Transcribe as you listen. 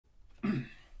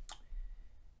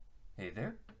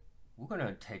we're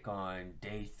going to take on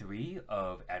day 3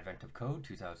 of Advent of Code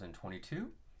 2022.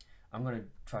 I'm going to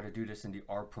try to do this in the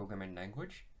R programming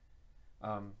language.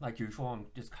 Like usual, I'm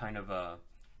just kind of a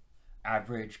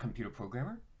average computer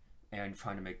programmer and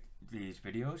trying to make these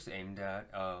videos aimed at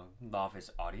a novice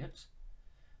audience.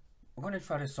 We're going to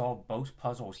try to solve both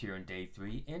puzzles here in day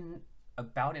 3 in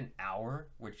about an hour,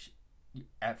 which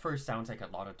at first sounds like a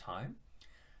lot of time.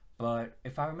 But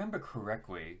if I remember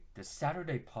correctly, the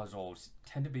Saturday puzzles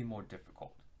tend to be more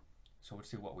difficult. So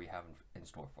let's see what we have in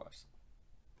store for us.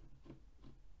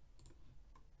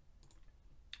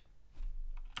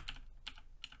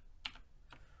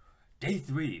 Day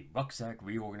 3, Rucksack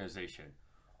Reorganization.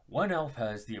 One elf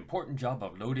has the important job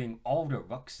of loading all the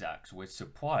rucksacks with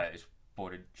supplies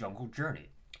for the jungle journey.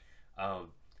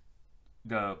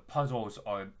 The puzzles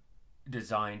are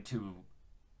designed to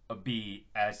be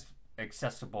as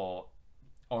accessible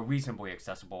or reasonably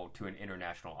accessible to an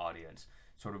international audience.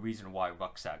 So the reason why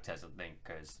rucksacks has a link,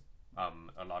 because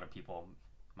a lot of people,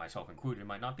 myself included,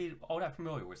 might not be all that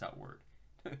familiar with that word.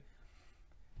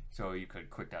 So you could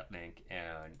click that link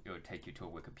and it would take you to a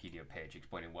Wikipedia page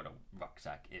explaining what a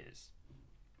rucksack is.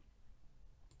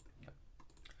 Yep.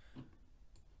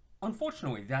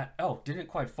 Unfortunately, that elf didn't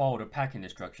quite follow the packing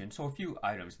instructions, so a few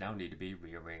items now need to be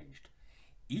rearranged.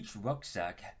 Each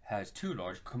rucksack has 2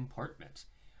 large compartments.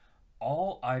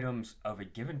 All items of a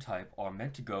given type are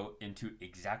meant to go into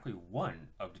exactly one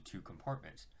of the 2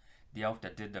 compartments. The elf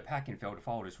that did the packing failed to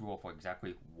follow this rule for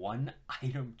exactly 1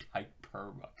 item type per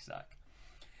rucksack.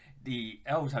 The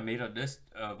elves have made a list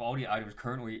of all the items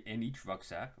currently in each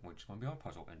rucksack, which is going to be our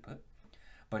puzzle input,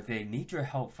 but they need your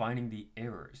help finding the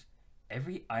errors.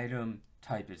 Every item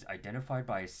type is identified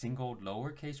by a single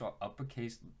lowercase or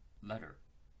uppercase letter.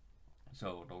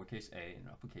 So lowercase a and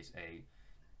uppercase a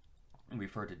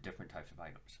refer to different types of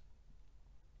items.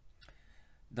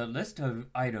 The list of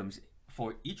items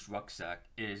for each rucksack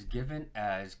is given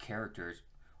as characters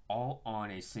all on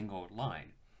a single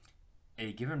line.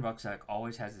 A given rucksack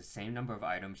always has the same number of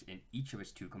items in each of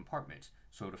its 2 compartments.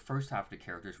 So the first half of the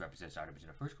characters represents items in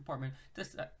the first compartment,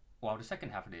 while the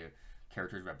second half of the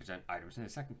characters represent items in the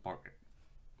second compartment.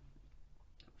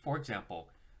 For example,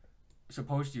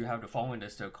 suppose you have the following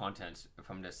list of contents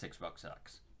from the 6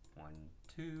 rucksacks. 1,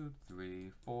 2,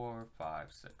 3, 4,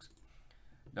 5, 6.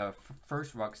 The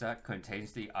first rucksack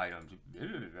contains the items,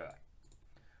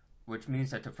 which means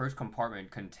that the first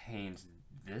compartment contains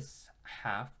this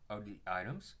half of the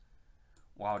items,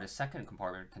 while the second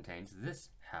compartment contains this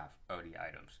half of the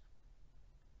items.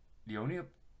 The only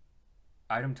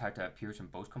item type that appears in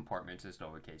both compartments is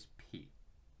lowercase p.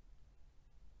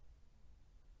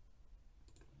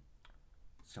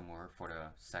 Similar for the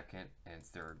second and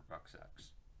third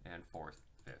rucksacks, and fourth,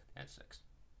 fifth, and sixth.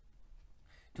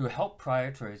 To help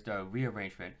prioritize the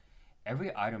rearrangement,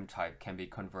 every item type can be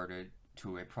converted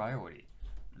to a priority.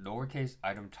 Lowercase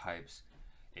item types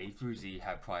A through Z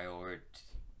have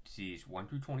priorities 1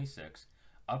 through 26.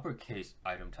 Uppercase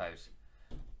item types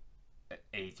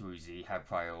A through Z have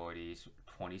priorities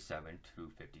 27 to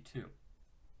 52.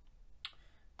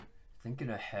 Thinking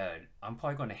ahead, I'm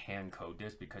probably going to hand code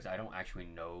this because I don't actually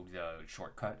know the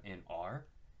shortcut in R.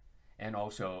 And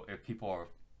also, if people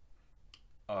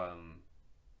are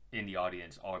in the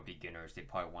audience are beginners, they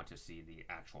probably want to see the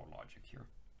actual logic here.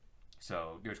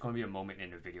 So there's going to be a moment in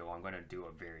the video I'm going to do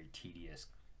a very tedious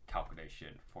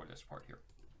calculation for this part here.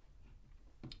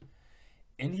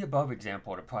 In the above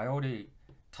example, the priority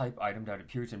type item that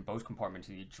appears in both compartments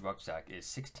in each rucksack is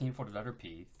 16 for the letter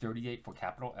P, 38 for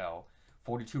capital L,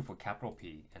 42 for capital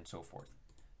P, and so forth.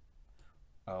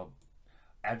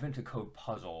 Advent of Code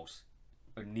puzzles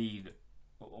need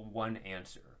one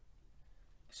answer.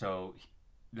 So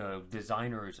the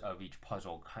designers of each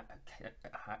puzzle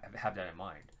have that in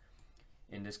mind.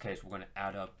 In this case, we're going to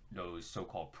add up those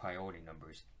so-called priority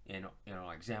numbers. In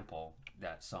our example,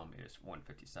 that sum is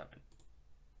 157.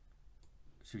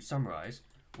 To summarize,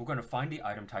 we're going to find the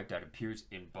item type that appears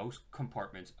in both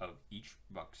compartments of each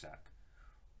rucksack.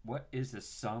 What is the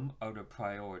sum of the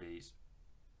priorities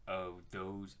of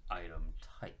those item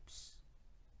types?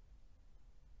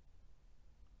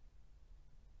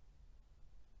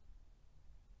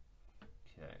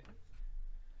 Okay.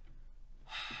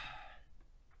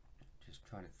 Just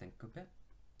trying to think a bit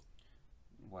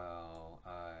while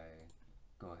I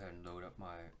go ahead and load up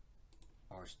my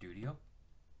RStudio.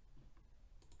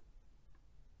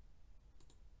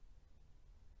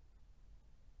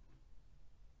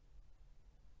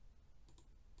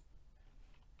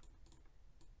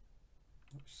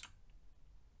 Oops.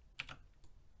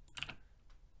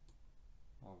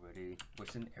 Already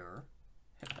was an error.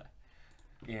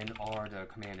 In R, the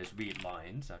command is read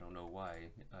lines. I don't know why.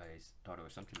 I thought it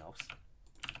was something else.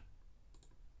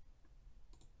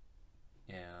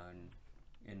 And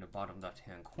in the bottom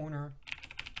left-hand corner,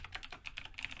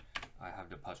 I have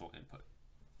the puzzle input.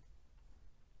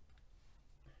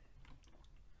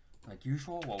 Like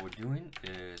usual, what we're doing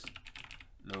is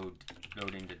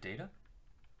loading the data.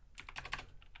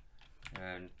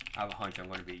 And I have a hunch I'm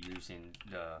going to be using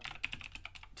the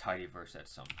tidyverse at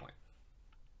some point.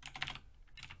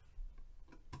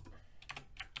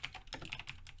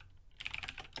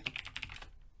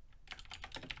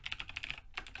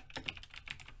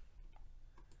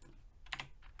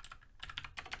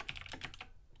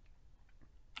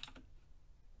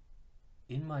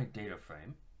 In my data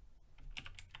frame,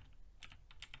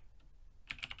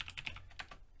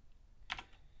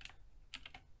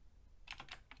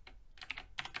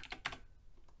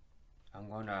 I'm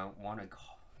going to want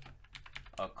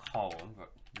a column,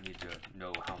 but I need to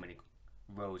know how many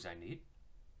rows I need.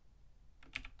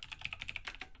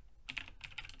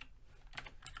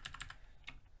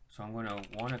 So I'm going to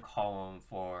want a column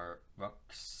for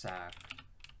rucksack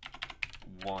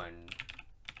 1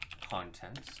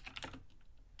 contents.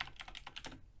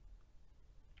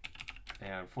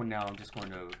 And for now, I'm just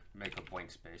going to make a blank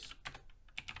space.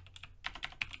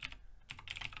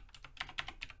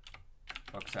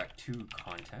 Rucksack 2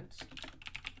 contents.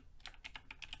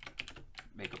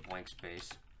 Make a blank space.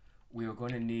 We are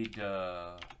going to need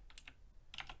the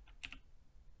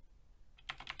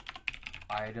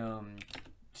item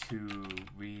to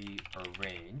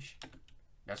rearrange.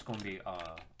 That's going to be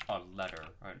a letter,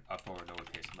 right? Upper or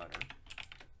lowercase letter.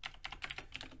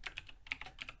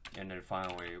 And then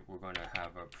finally, we're going to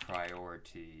have a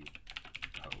priority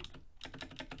code.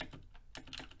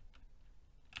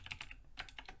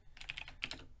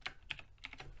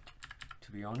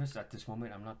 To be honest, at this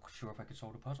moment, I'm not sure if I can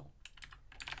solve the puzzle.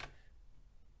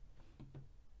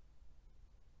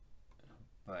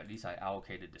 But at least I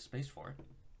allocated the space for it.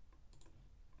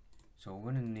 So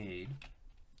we're going to need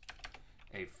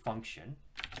a function.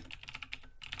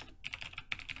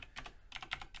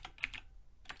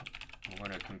 We're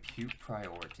going to compute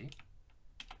priority.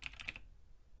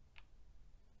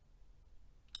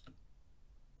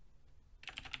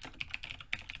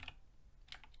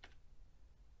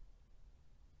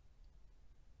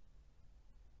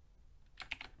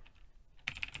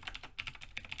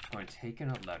 I'm going to take in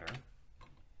a letter.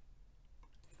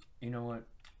 You know what?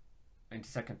 In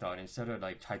second thought, instead of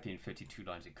like typing 52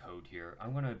 lines of code here,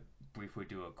 I'm going to briefly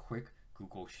do a quick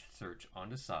Google search on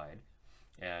the side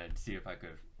and see if I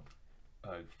could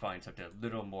find something a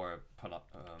little more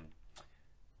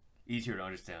easier to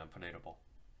understand, palatable.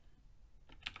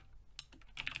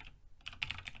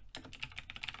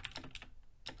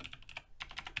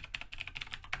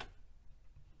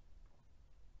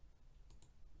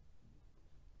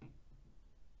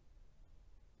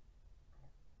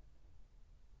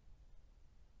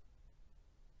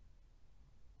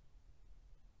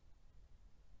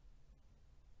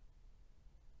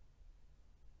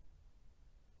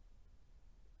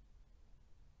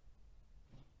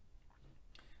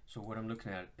 So what I'm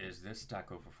looking at is this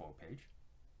Stack Overflow page.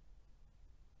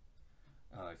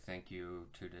 Thank you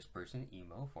to this person,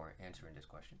 Emo, for answering this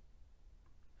question.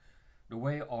 The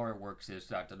way R works is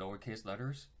that the lowercase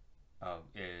letters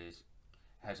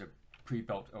has a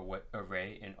pre-built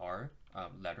array in R,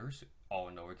 letters, all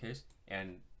in lowercase,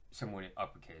 and somewhat in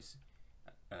uppercase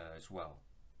as well.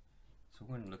 So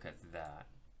we're going to look at that.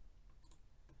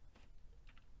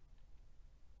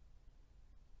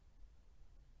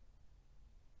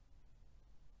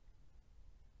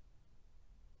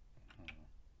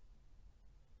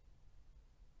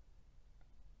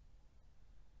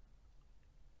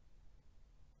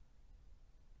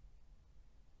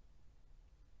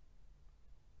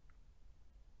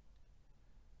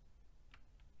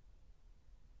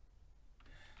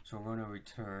 So we're going to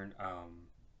return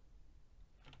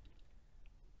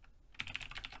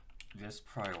this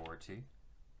priority.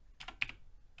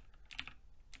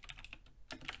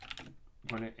 I'm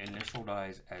going to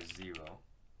initialize as 0.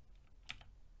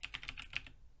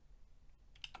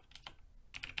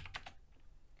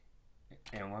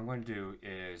 And what I'm going to do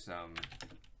is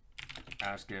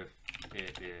ask if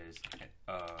it is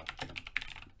a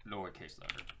lowercase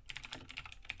letter.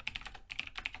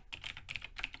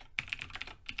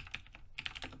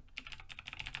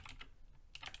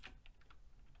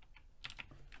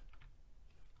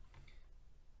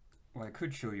 What I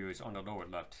could show you is on the lower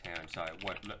left-hand side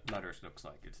what letters looks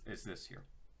like. It's this here.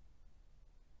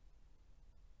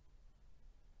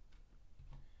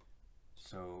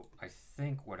 So I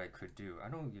think what I could do, I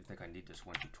don't even think I need this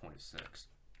 1 to 26.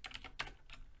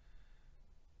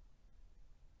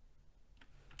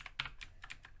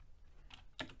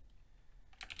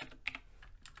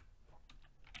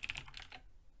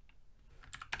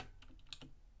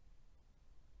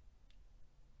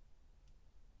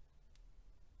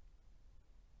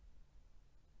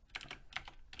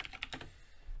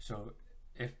 So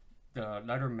if the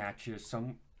letter matches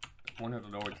one of the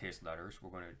lowercase letters,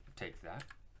 we're going to take that.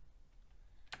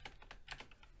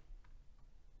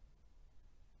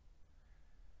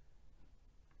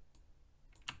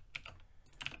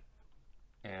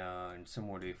 And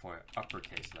similarly for an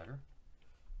uppercase letter.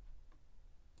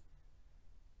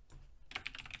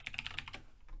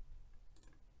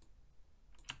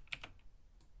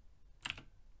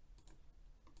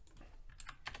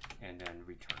 And then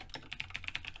return.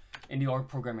 In the R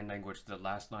programming language, the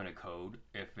last line of code,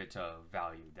 if it's a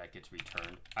value that gets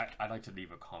returned, I like to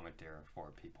leave a comment there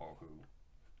for people who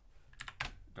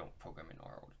don't program in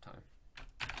R all the time.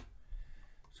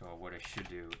 So what I should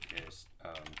do is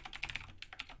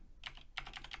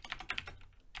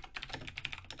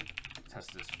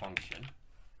test this function.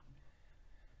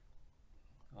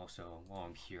 Also, while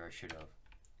I'm here, I should have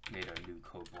made a new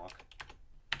code block.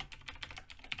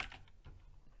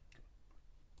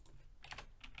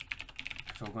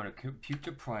 So we're going to compute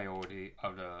the priority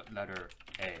of the letter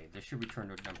A. This should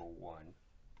return to number 1.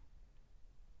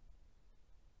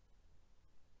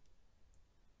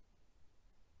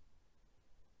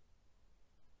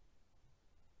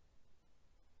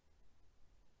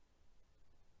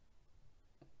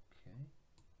 Okay.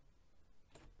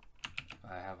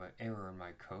 I have an error in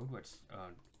my code. Let's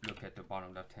look at the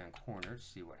bottom left-hand corner to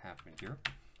see what happened here.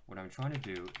 What I'm trying to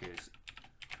do is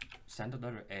send the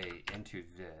letter A into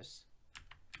this,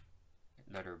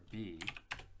 letter B,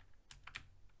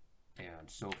 and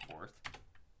so forth.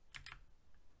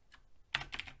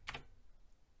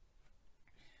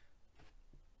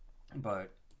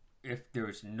 But if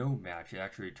there's no match, it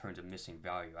actually returns a missing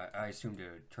value. I assumed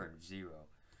it would turn 0.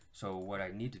 So what I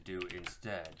need to do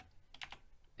instead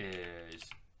is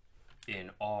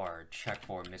in R check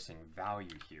for a missing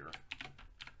value here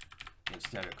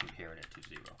instead of comparing it to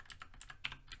 0.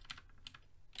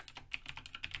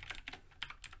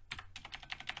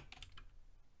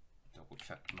 Double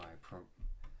check my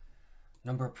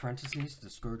number of parentheses, the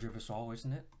scourge of us all,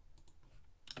 isn't it?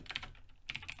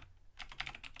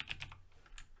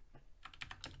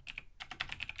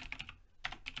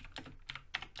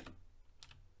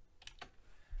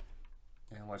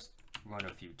 And let's run a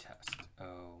few tests.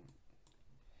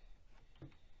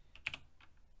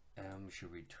 M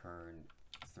should return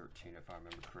 13 if I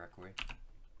remember correctly.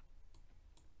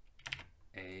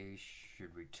 A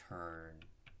should return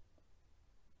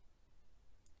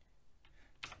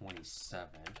 27.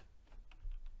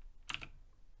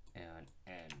 And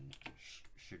N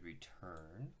should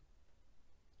return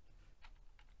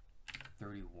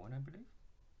 31, I believe.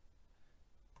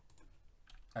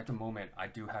 At the moment, I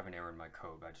do have an error in my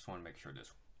code, but I just want to make sure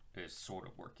this is sort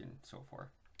of working so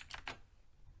far.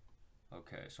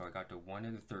 Okay, so I got the 1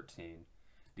 and the 13.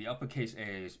 The uppercase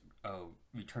A is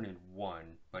returning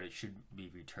 1, but it should be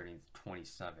returning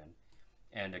 27.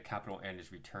 And the capital N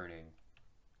is returning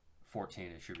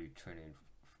 14. It should be returning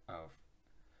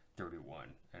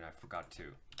 31. And I forgot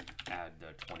to add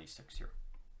the 26 here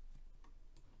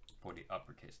for the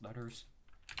uppercase letters.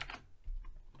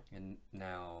 And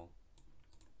now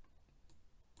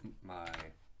my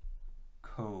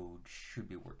code should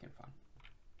be working fine.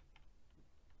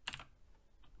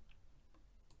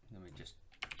 Let me just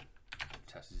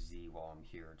test Z while I'm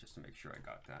here just to make sure I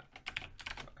got that.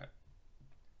 Okay.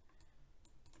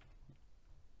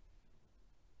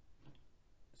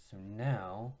 So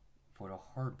now for the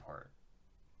hard part,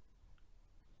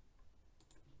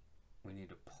 we need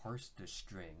to parse the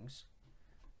strings.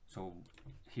 So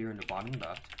here in the bottom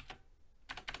left,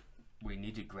 we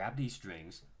need to grab these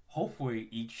strings. Hopefully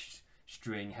each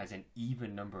string has an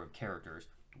even number of characters.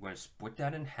 We're going to split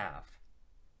that in half.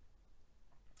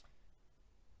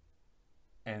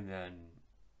 And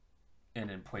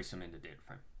then place them in the data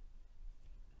frame.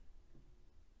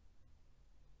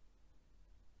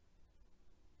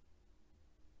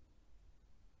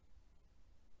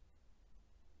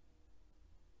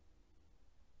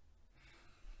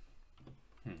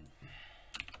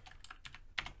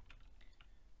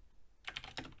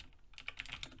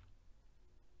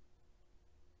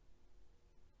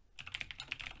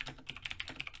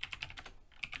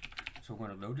 So we're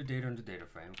going to load the data into the data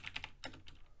frame.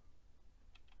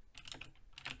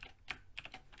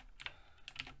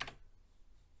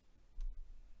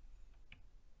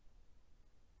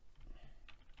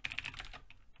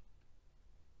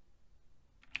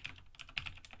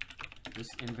 This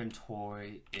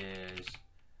inventory is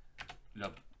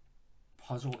the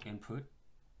puzzle input.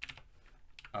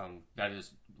 That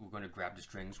is, we're going to grab the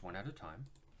strings one at a time.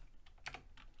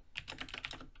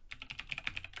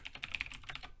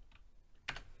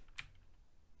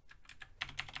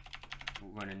 Ooh,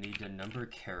 we're going to need the number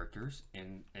of characters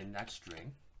in that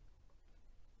string.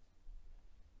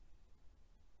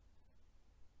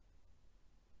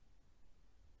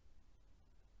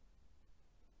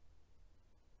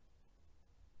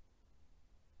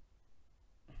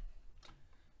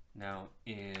 Now,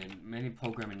 in many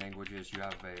programming languages, you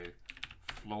have a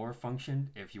floor function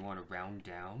if you want to round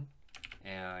down,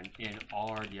 and in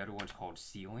R, the other one's called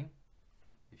ceiling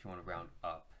if you want to round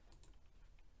up.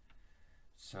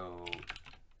 So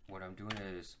what I'm doing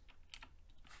is,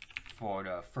 for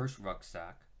the first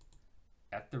rucksack,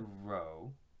 at the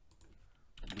row,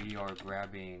 we are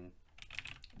grabbing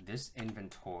this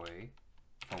inventory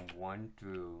from 1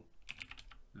 through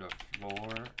the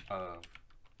floor of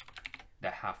the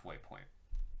halfway point.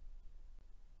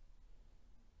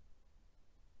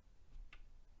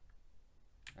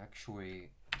 Actually,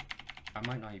 I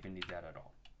might not even need that at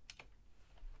all.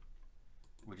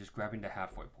 We're just grabbing the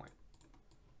halfway point.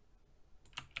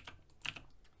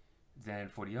 Then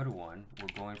for the other one,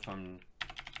 we're going from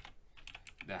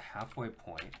the halfway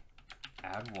point,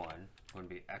 add 1, we're going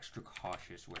to be extra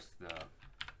cautious with the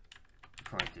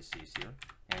parentheses here,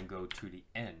 and go to the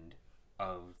end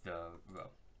of the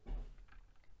row.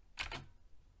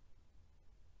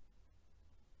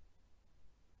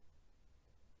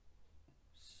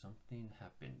 Something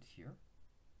happened here.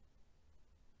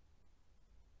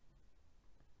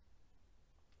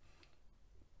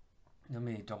 Let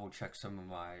me double check some of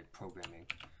my programming.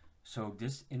 So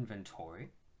this inventory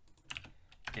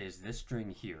is this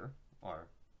string here, or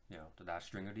the last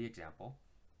string of the example,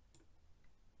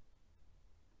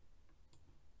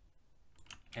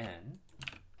 and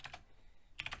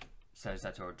says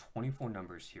that there are 24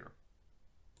 numbers here.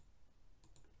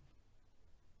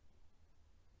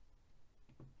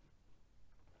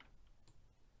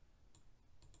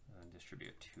 This should be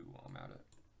a 2 while I'm at it.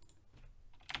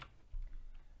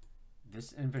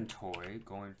 This inventory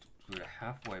going through the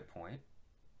halfway point.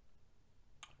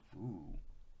 Ooh.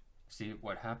 See,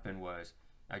 what happened was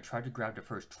I tried to grab the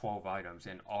first 12 items,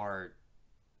 and R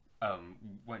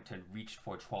went and reached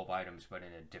for 12 items, but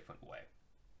in a different way.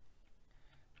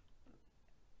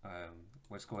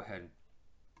 Let's go ahead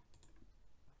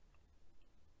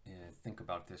and think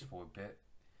about this for a bit.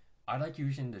 I like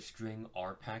using the string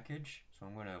R package, so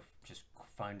I'm going to just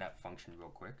find that function real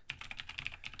quick.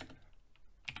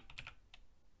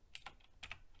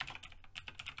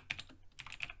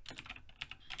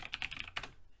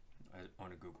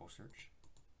 On a Google search.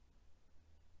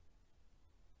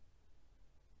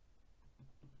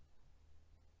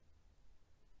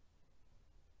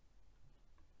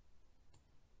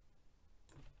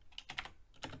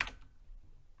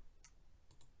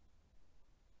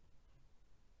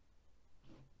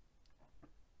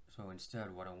 So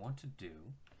instead, what I want to do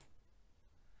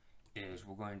is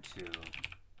we're going to,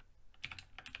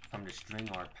 from the string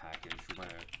R package, we're going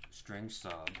to string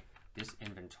sub this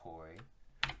inventory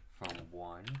from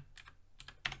 1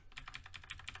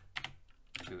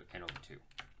 to n over 2,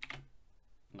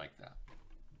 like that.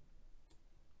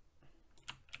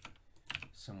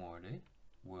 Similarly,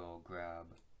 we'll grab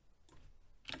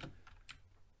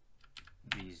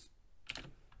these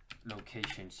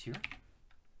locations here.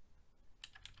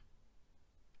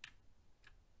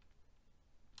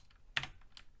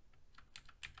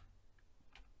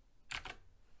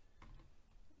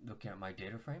 Looking at my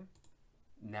data frame,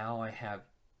 now I have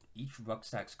each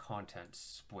rucksack's contents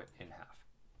split in half.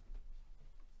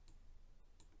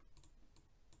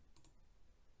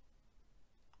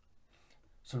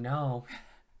 So now,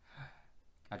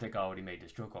 I think I already made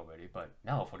this joke already, but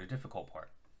now for the difficult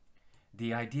part.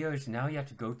 The idea is now you have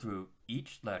to go through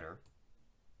each letter,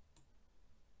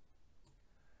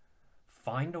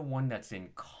 find the one that's in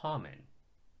common,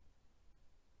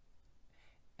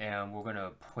 and we're going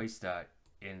to place that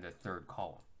in the third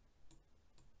column.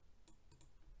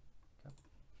 Okay.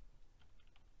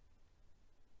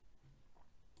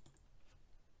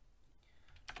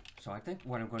 So I think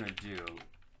what I'm going to do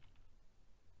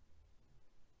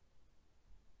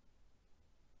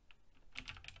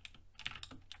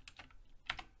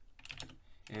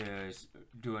is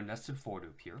do a nested for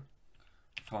loop here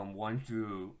from 1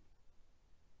 through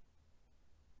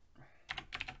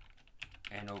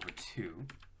n over 2.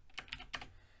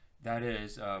 That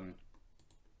is so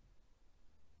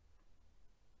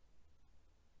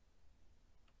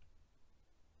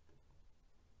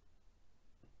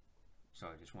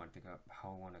I just want to think about how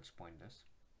I want to explain this.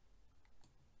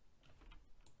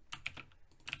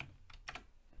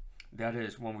 That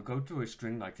is, when we go to a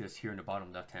string like this here in the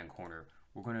bottom left hand corner,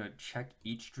 we're going to check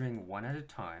each string one at a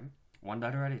time, one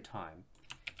letter at a time,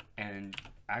 and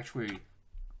actually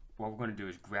what we're going to do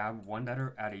is grab one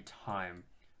letter at a time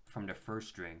from the first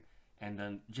string and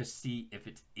then just see if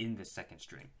it's in the second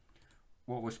string.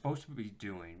 What we're supposed to be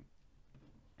doing,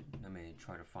 let me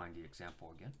try to find the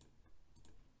example again.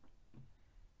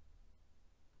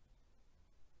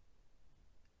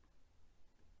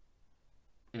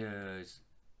 Is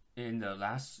in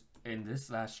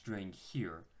this last string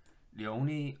here, the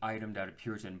only item that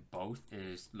appears in both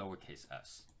is lowercase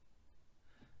s.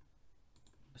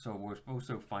 So we're supposed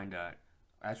to find that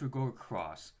as we go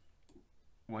across,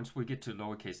 once we get to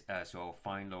lowercase s, we'll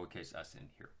find lowercase s in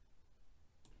here.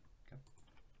 Okay.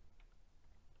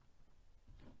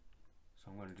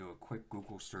 So I'm going to do a quick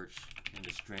Google search in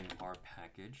the string R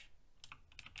package.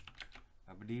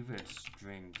 I believe it's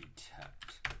string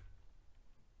detect.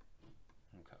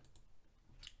 Okay.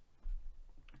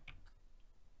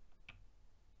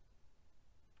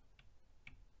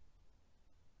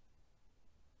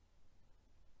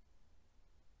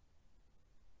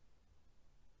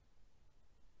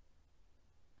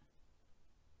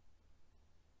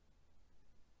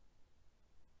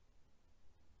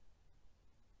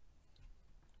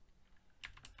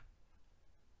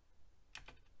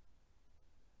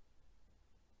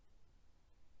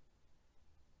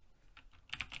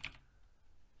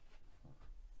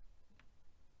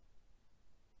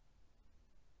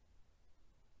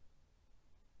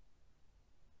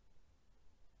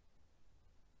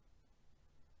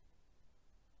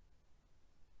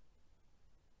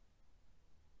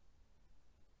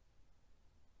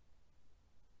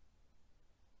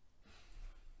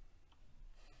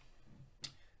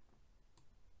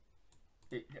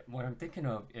 What I'm thinking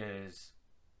of is,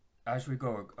 as we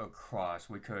go across,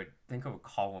 we could think of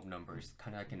column numbers,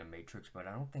 kind of like in a matrix, but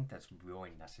I don't think that's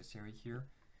really necessary here.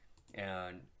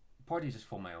 And partly just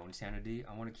for my own sanity,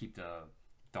 I want to keep the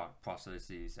thought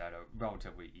processes at a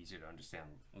relatively easy to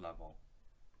understand level.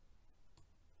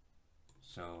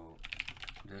 So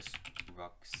this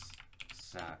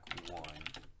rucksack 1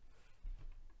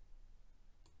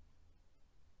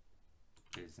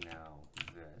 is now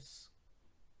this.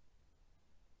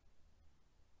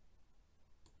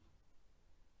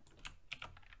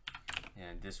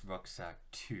 And this rucksack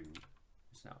 2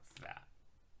 is now that.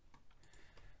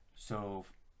 So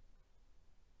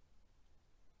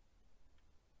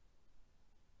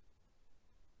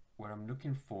what I'm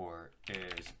looking for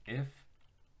is if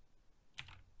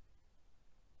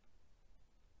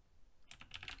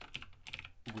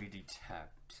we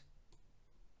detect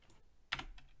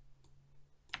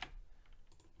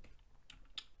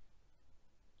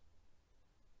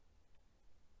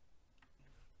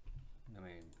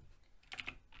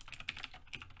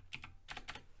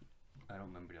I don't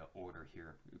remember the order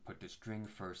here. We put the string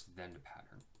first, then the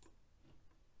pattern.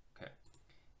 Okay.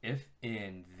 If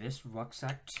in this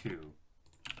rucksack 2,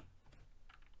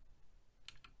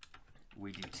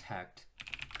 we detect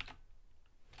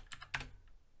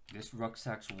this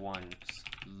rucksack 1's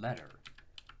letter,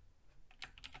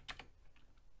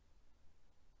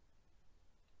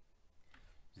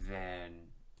 then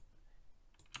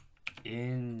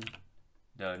in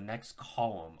the next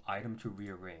column, item to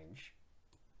rearrange,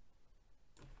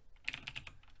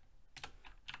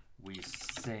 we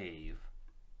save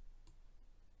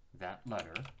that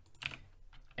letter,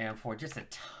 and for just a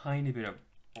tiny bit of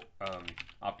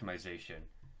optimization,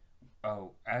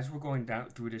 as we're going down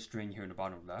through the string here in the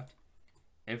bottom left,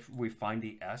 if we find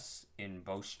the S in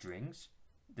both strings,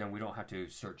 then we don't have to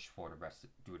search for the rest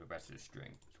of the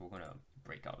string. So we're gonna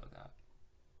break out of that.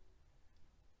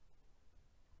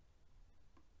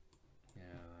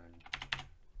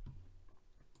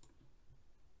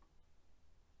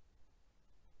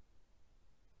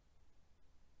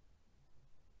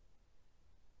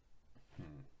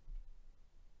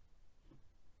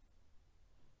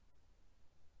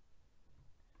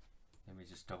 Let me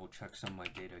just double check some of my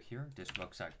data here. This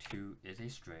rucksack 2 is a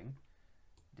string.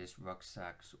 This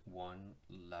rucksack's 1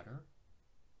 letter.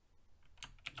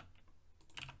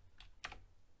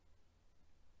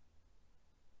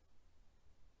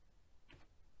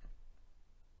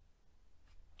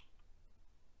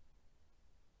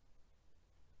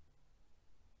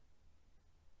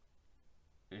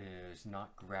 Is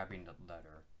not grabbing the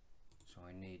letter. So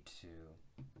I need to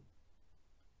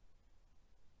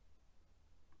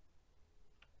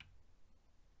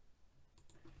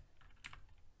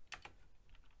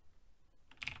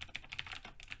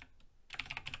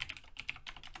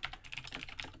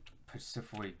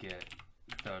specifically get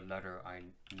the letter I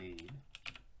need.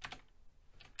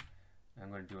 I'm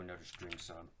going to do another string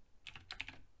sub.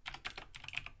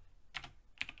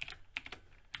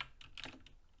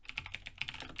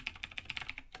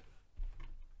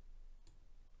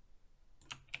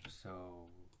 So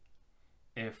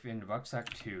if in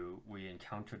rucksack 2 we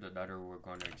encounter the letter we're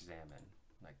going to examine,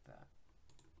 like that.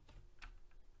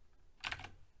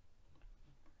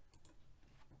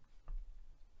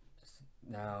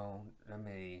 Now let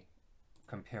me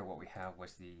compare what we have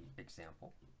with the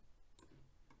example.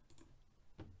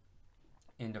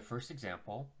 In the first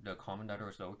example, the common letter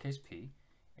is lowercase p.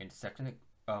 In the second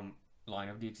line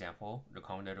of the example, the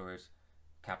common letter is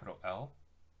capital L,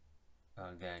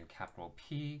 then capital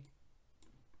P,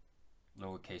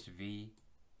 lowercase v,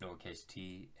 lowercase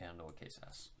t, and lowercase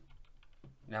s.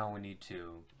 Now we need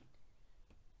to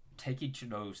take each of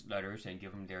those letters and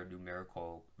give them their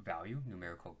numerical value,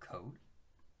 numerical code.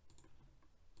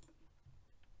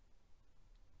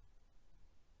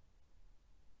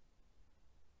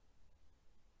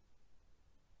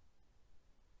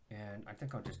 And I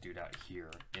think I'll just do that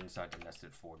here inside the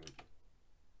nested for loop.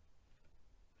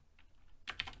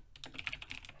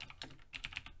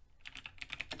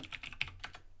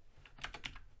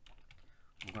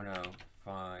 We're going to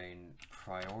find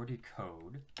priority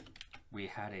code. We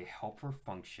had a helper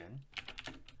function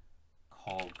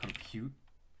called compute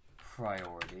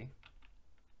priority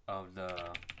of the,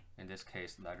 in this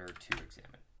case, letter to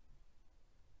examine.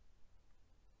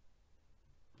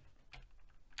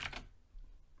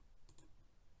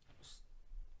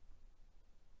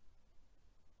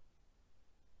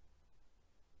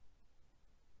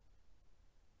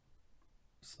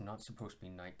 It's not supposed to be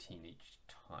 19 each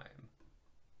time.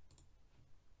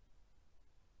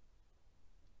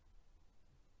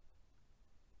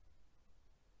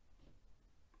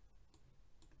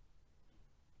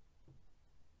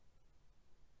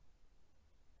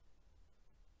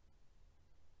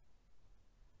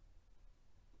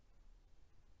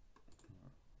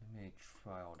 Let me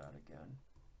try all that again.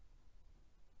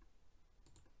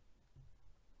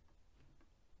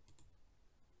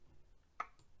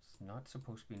 Not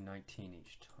supposed to be 19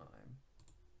 each time.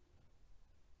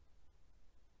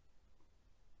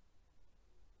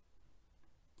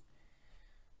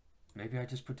 Maybe I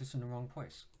just put this in the wrong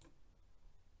place.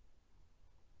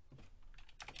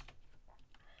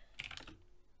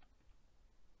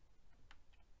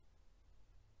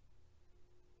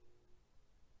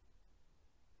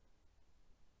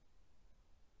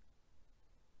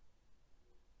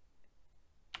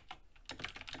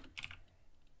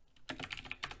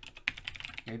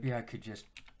 Maybe I could just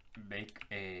make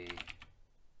a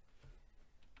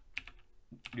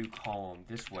new column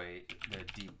this way,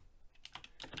 the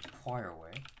prior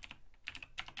way.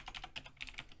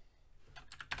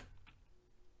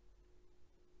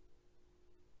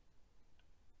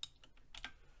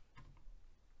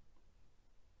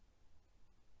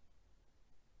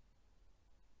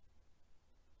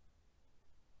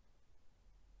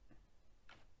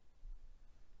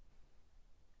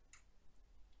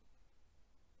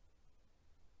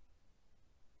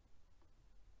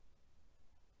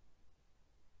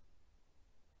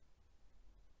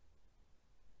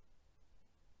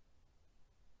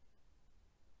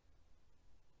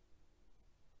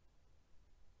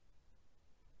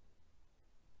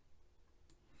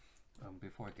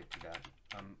 Before I get to that,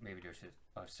 maybe there's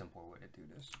a simpler way to do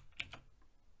this.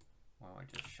 Why don't I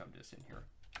just shove this in here?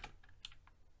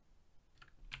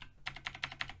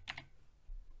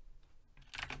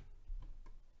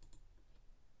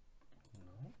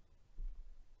 No.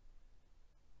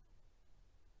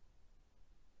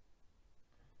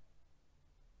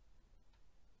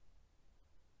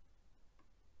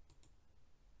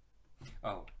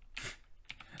 Oh,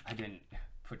 I didn't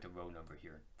put the row number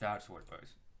here. That's what it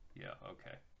was. Yeah,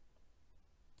 okay.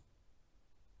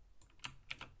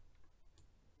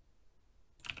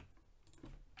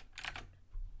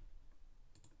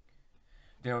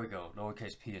 There we go.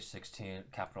 Lowercase p is 16,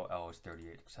 capital L is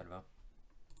 38, etc.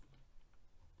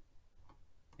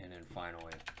 And then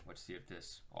finally, let's see if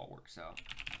this all works out.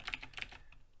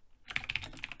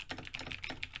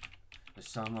 The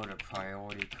sum of the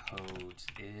priority codes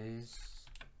is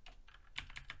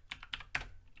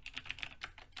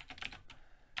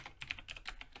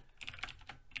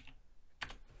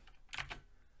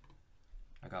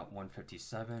got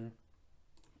 157,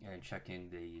 and checking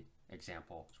the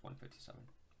example is 157.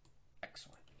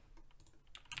 Excellent.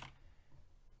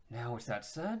 Now with that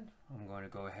said, I'm going to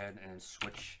go ahead and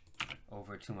switch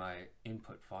over to my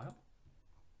input file.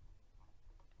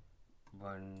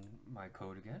 Run my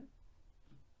code again.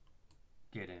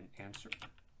 Get an answer.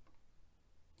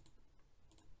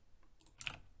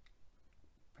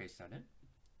 Paste that in.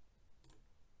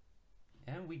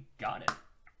 And we got it.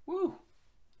 Woo!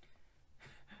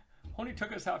 Only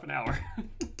took us half an hour.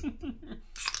 I'm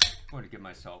going to give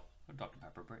myself a Dr.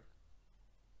 Pepper break.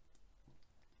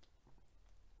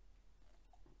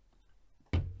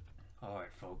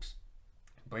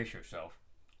 brace yourself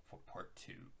for part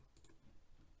 2.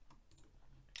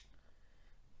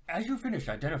 As you finish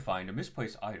identifying the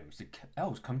misplaced items, the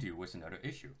elves come to you with another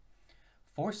issue.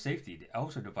 For safety, the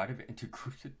elves are divided into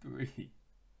groups of 3.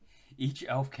 Each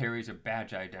elf carries a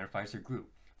badge that identifies their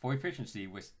group. For efficiency,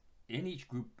 within each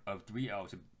group of 3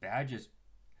 elves, a badge is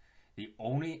the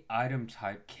only item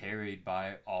type carried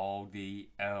by all the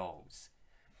elves.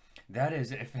 That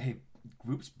is, if a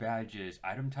group's badge is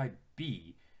item type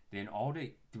B, then all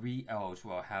the 3 elves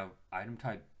will have item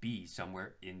type B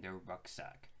somewhere in their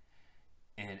rucksack.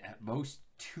 And at most,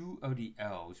 2 of the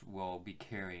elves will be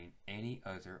carrying any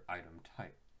other item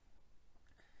type.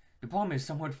 The problem is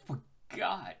someone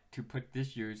forgot to put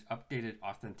this year's updated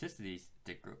authenticity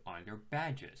sticker on their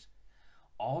badges.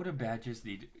 All the badges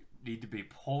need to be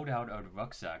pulled out of the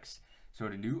rucksacks so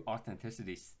the new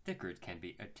authenticity stickers can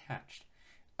be attached.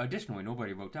 Additionally,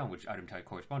 nobody wrote down which item type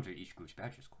corresponds to each group's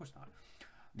badges. Of course not.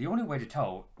 The only way to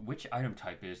tell which item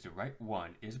type is the right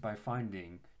one is by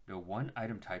finding the one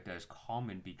item type that is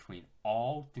common between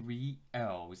all 3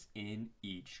 elves in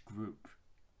each group.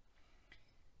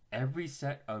 Every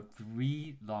set of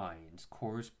 3 lines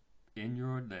in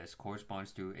your list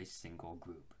corresponds to a single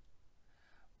group,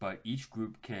 but each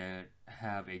group can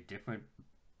have a different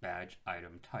badge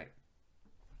item type.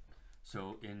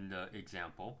 So in the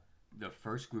example, the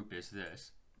first group is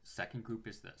this, second group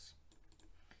is this.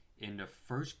 In the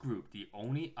first group, the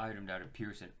only item that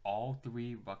appears in all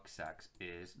 3 rucksacks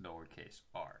is lowercase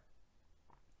r.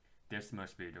 This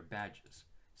must be their badges.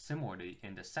 Similarly,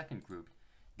 in the second group,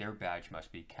 their badge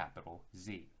must be capital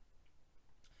Z.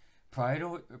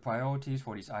 Priorities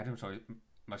for these items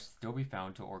must still be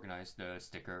found to organize the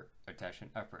sticker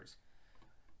attachment efforts.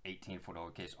 18 for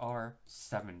lowercase r,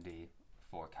 70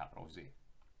 for capital Z.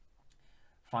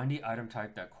 Find the item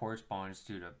type that corresponds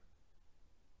to the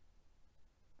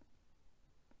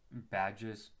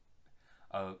badges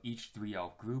of each 3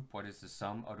 elf group. What is the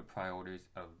sum of the priorities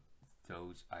of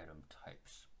those item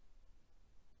types?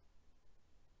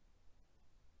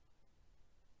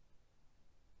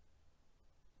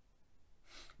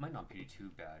 Might not be too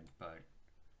bad, but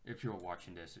if you're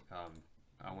watching this,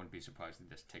 I wouldn't be surprised if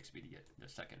this takes me to get the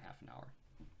second half an hour.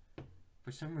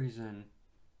 For some reason,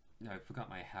 I forgot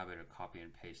my habit of copying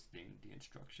and pasting the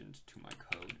instructions to my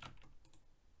code.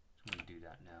 So I'm going to do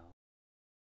that now.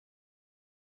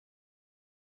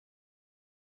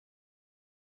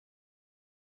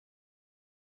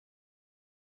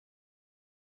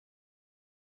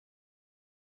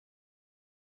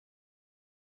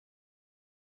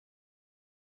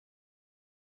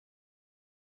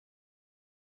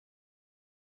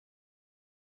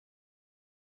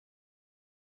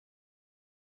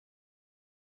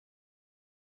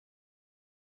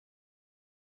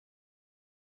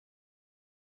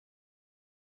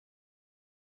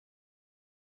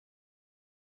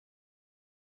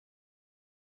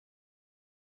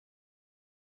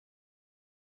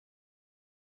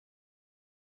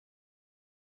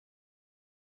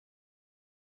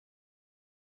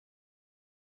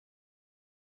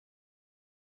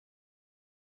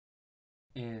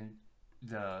 In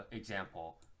the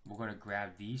example, we're going to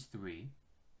grab these 3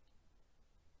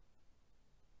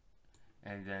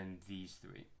 and then these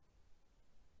 3. Okay.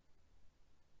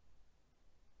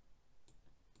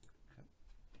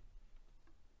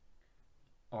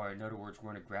 Or in other words,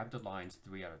 we're going to grab the lines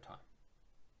 3 at a time.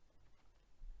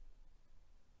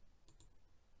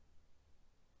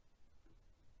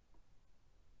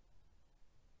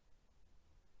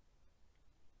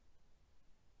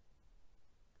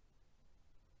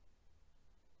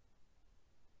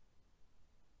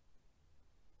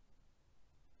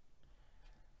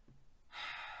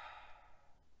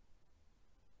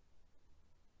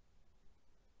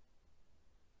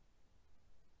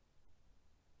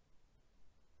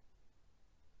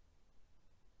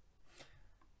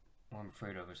 What I'm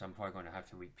afraid of is I'm probably going to have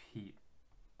to repeat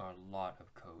a lot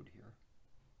of code here.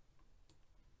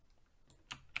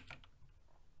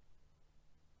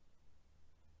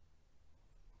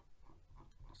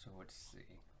 So let's see.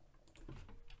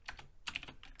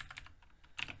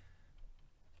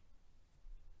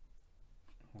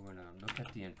 We're going to look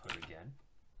at the input again.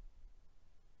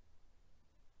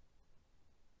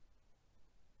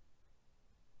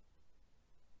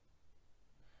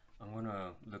 I'm going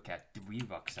to look at 3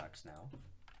 rucksacks now.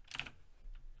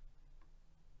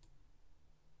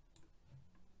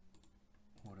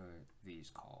 What are these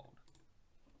called?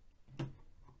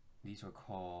 These are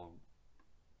called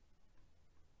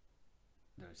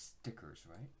the stickers,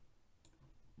 right?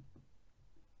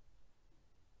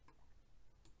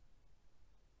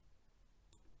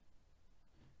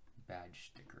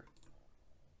 Badge sticker.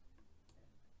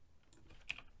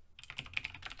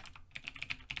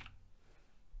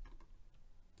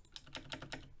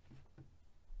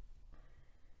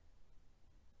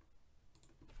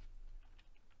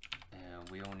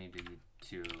 we only need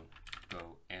to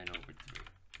go n over 3.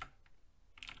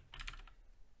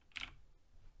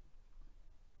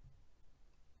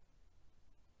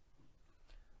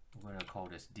 We're going to call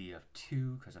this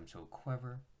df2 because I'm so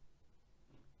clever.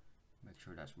 Make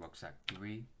sure that's rucksack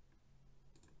 3.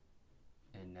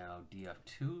 And now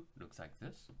df2 looks like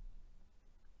this.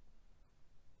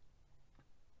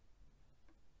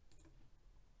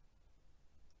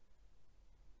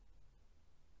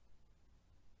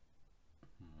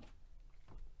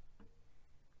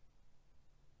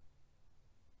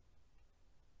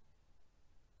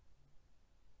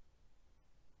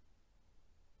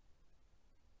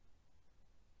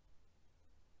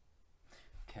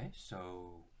 Okay,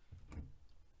 so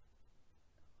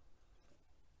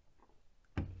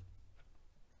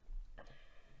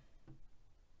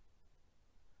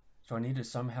I need to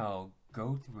somehow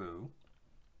go through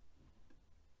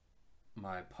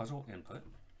my puzzle input.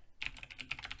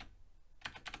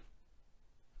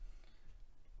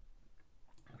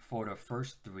 For the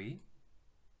first 3,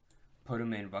 put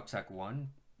them in rucksack 1,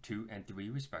 2, and 3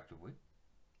 respectively.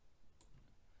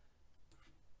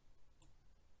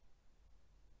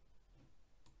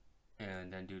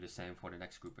 And then do the same for the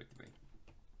next group of 3.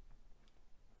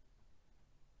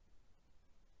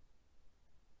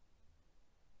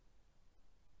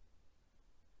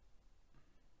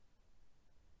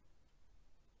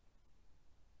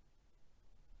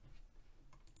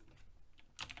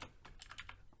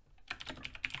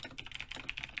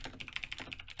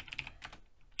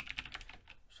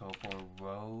 So for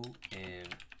row in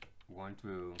 1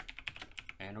 through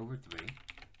n over 3,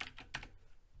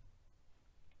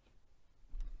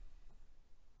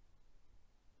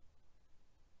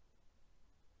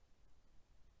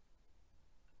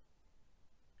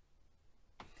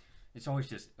 it's always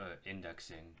just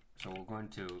indexing. So we're going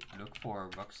to look for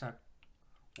rucksack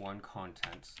 1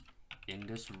 contents in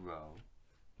this row.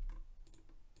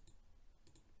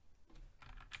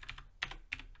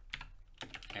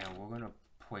 And we're going to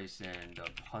place in the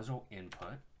puzzle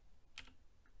input.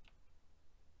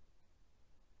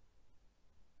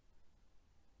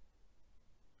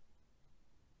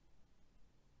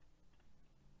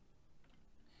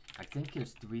 I think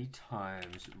it's 3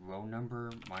 times row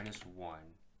number minus 1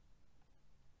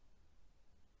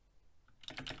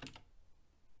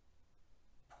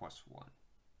 plus 1.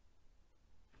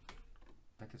 I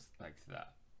think it's like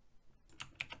that.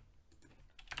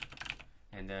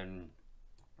 And then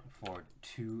for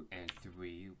 2 and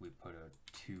 3, we put a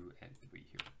 2 and 3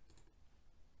 here.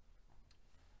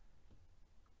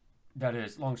 That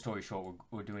is, long story short,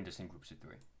 we're doing this in groups of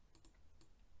 3.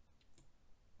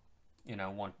 In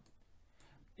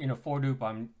a for loop,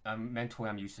 mentally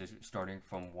I'm used to starting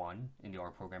from 1 in the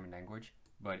R programming language,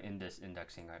 but in this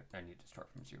indexing, I need to start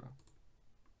from 0.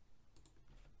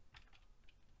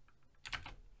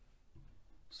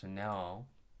 So now,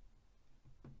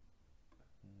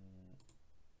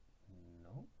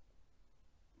 no.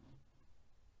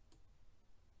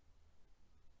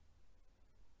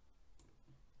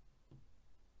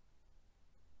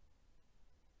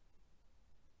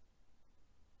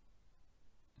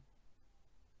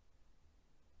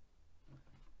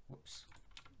 Whoops,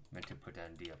 meant to put that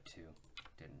in df2,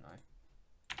 didn't I?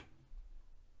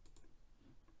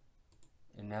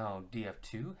 And now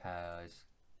df2 has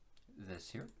this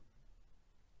here.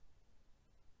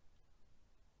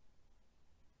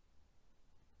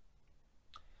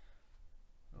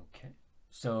 Okay,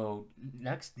 so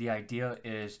next the idea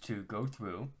is to go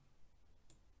through,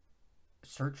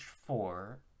 search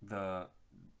for the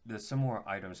similar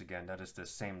items again, that is the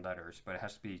same letters, but it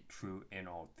has to be true in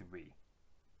all 3.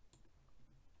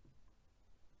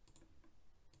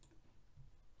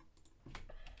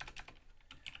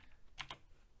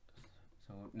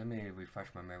 So let me refresh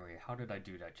my memory. How did I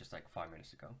do that just like 5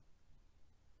 minutes ago?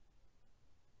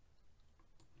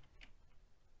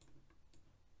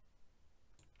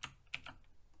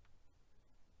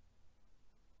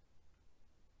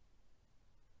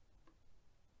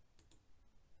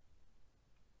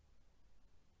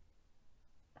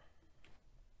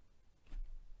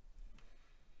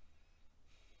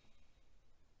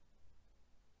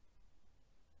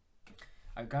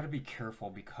 I've got to be careful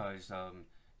because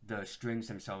the strings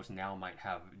themselves now might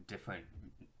have different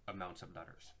amounts of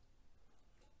letters.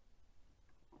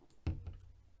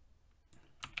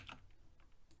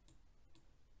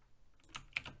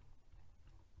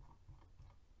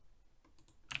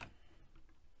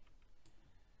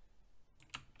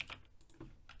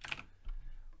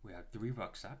 We have 3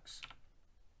 rucksacks.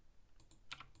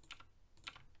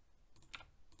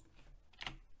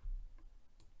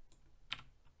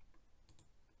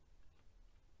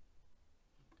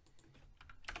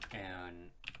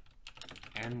 and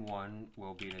N1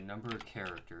 will be the number of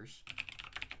characters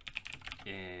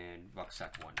in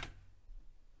rucksack 1.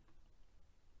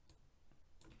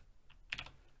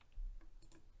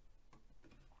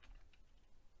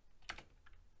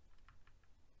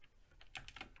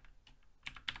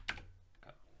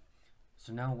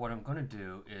 So now what I'm going to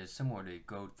do is similarly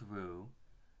go through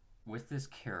with this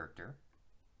character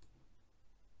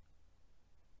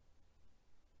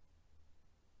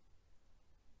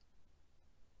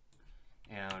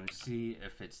and see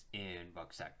if it's in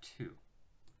rucksack 2.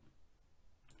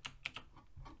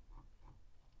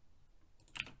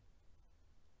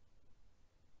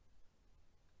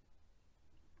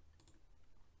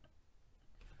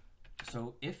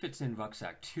 So if it's in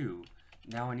rucksack 2,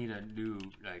 now I need a new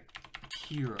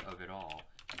tier of it all.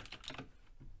 I'm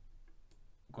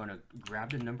going to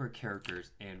grab the number of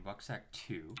characters in rucksack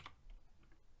 2.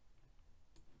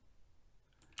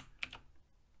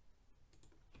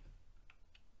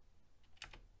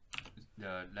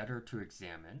 The letter to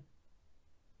examine.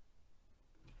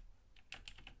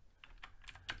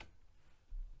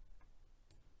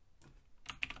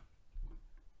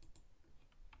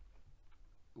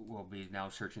 We'll be now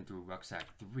searching through rucksack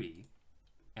 3,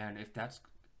 and if that's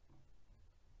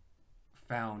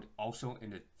found also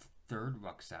in the third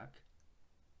rucksack,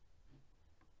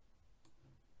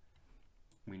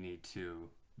 we need to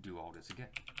do all this again.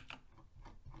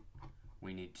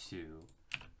 We need to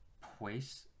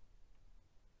place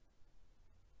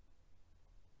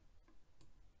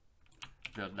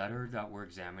the letter that we're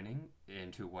examining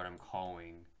into what I'm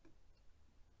calling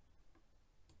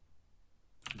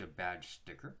the badge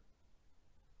sticker,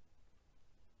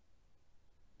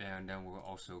 and then we're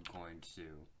also going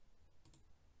to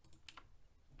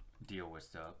deal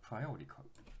with the priority code.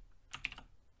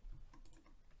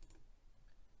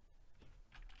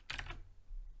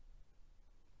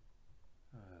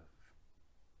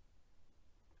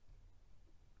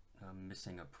 I'm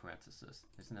missing a parenthesis.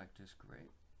 Isn't that just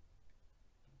great?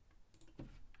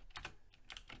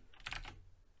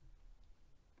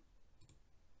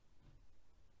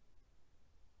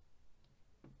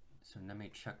 So let me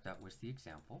check that with the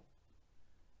example.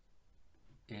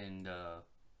 In the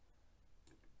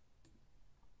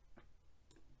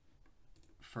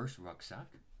first rucksack,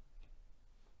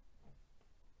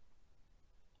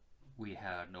 we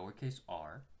had lowercase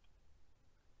r.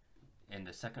 In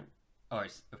the second,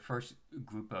 the first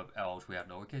group of L's, we had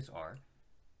lowercase r.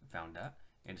 Found that.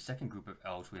 In the second group of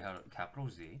L's, we had a capital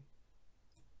Z,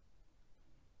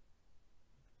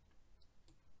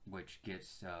 which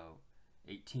gets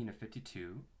 18 to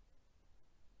 52,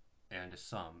 and the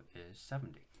sum is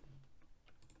 70.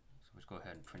 So let's go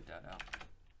ahead and print that out.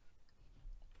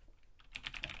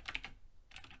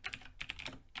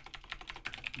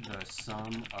 The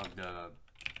sum of the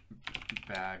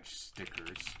badge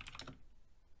stickers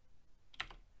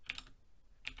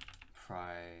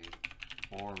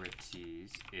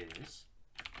priorities is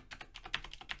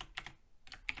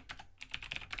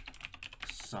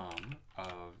sum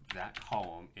of that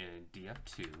column in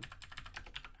DF2,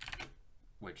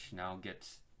 which now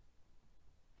gets,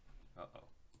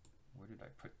 where did I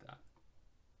put that?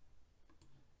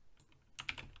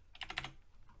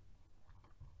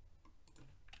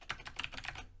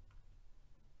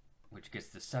 Which gets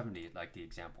the 70 like the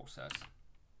example says.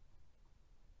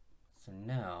 So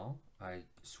now I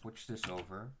switch this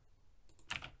over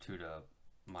to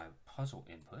my puzzle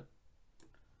input.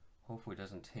 Hopefully it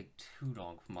doesn't take too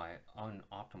long for my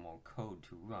unoptimal code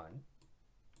to run.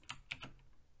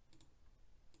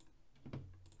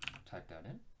 Type that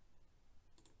in.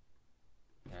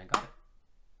 And I got it.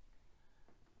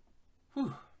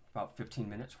 Whew, about 15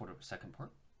 minutes for the second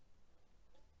part.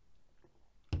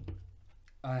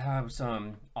 I have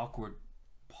some awkward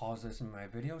pauses in my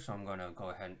video, so I'm going to go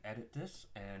ahead and edit this.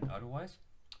 And otherwise,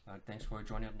 thanks for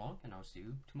joining along, and I'll see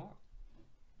you tomorrow.